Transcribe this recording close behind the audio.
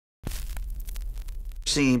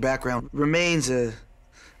Singing background remains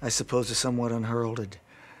I suppose, a somewhat unheralded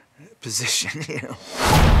position, you know.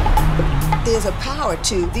 There's a power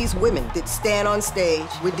to these women that stand on stage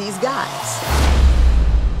with these guys.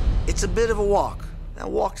 It's a bit of a walk.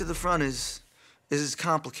 That walk to the front is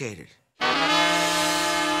complicated. Can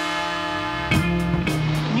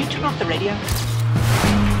you turn off the radio?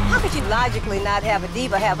 How could you logically not have a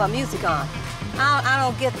diva have her music on? I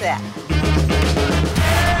don't get that.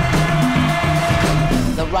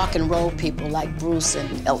 The rock and roll people like Bruce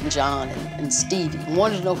and Elton John and Stevie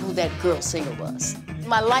wanted to know who that girl singer was.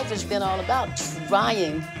 My life has been all about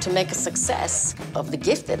trying to make a success of the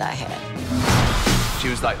gift that I had. She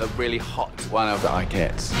was like the really hot one of the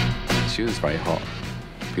Ikettes. She was very hot,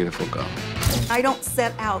 beautiful girl. I don't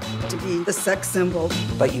set out to be the sex symbol.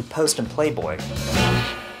 But you post in Playboy.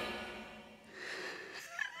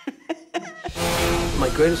 My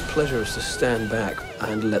greatest pleasure is to stand back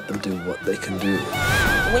and let them do what they can do.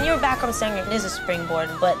 When you're a background singer, it is a springboard,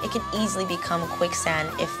 but it can easily become quicksand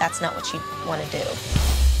if that's not what you want to do.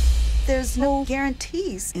 There's no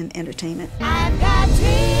guarantees in entertainment. I've got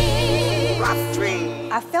dreams. Rough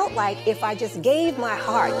dreams. I felt like if I just gave my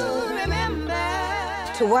heart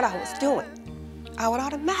to what I was doing, I would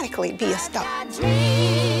automatically be a star.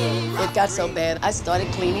 It got so bad, I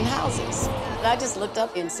started cleaning houses. And I just looked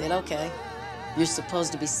up and said, okay, you're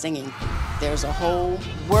supposed to be singing. There's a whole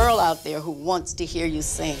world out there who wants to hear you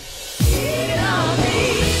sing.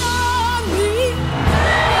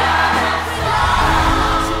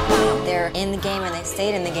 They're in the game and they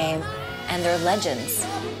stayed in the game, and they're legends.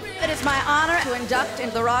 It is my honor to induct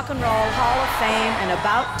into the Rock and Roll Hall of Fame and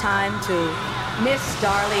about time to Miss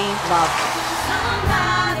Darlene Love.